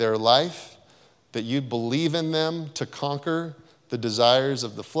in their life, that you believe in them to conquer the desires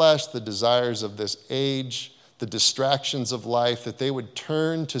of the flesh, the desires of this age, the distractions of life, that they would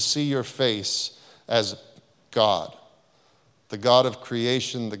turn to see your face as God, the God of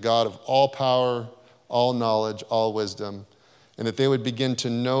creation, the God of all power, all knowledge, all wisdom, and that they would begin to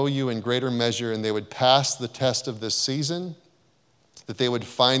know you in greater measure, and they would pass the test of this season, that they would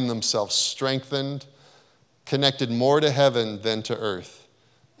find themselves strengthened, connected more to heaven than to earth,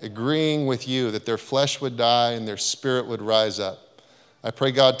 agreeing with you that their flesh would die and their spirit would rise up. I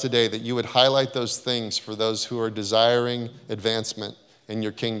pray, God, today that you would highlight those things for those who are desiring advancement in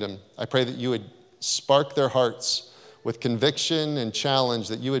your kingdom. I pray that you would spark their hearts with conviction and challenge,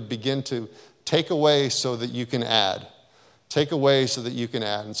 that you would begin to take away so that you can add. Take away so that you can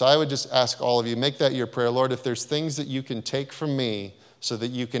add. And so I would just ask all of you, make that your prayer. Lord, if there's things that you can take from me so that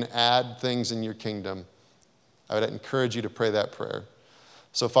you can add things in your kingdom, I would encourage you to pray that prayer.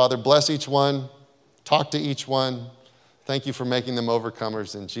 So, Father, bless each one. Talk to each one. Thank you for making them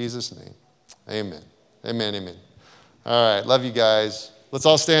overcomers in Jesus' name. Amen. Amen, amen. All right, love you guys. Let's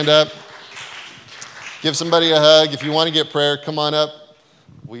all stand up. Give somebody a hug. If you want to get prayer, come on up.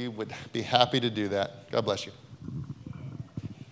 We would be happy to do that. God bless you.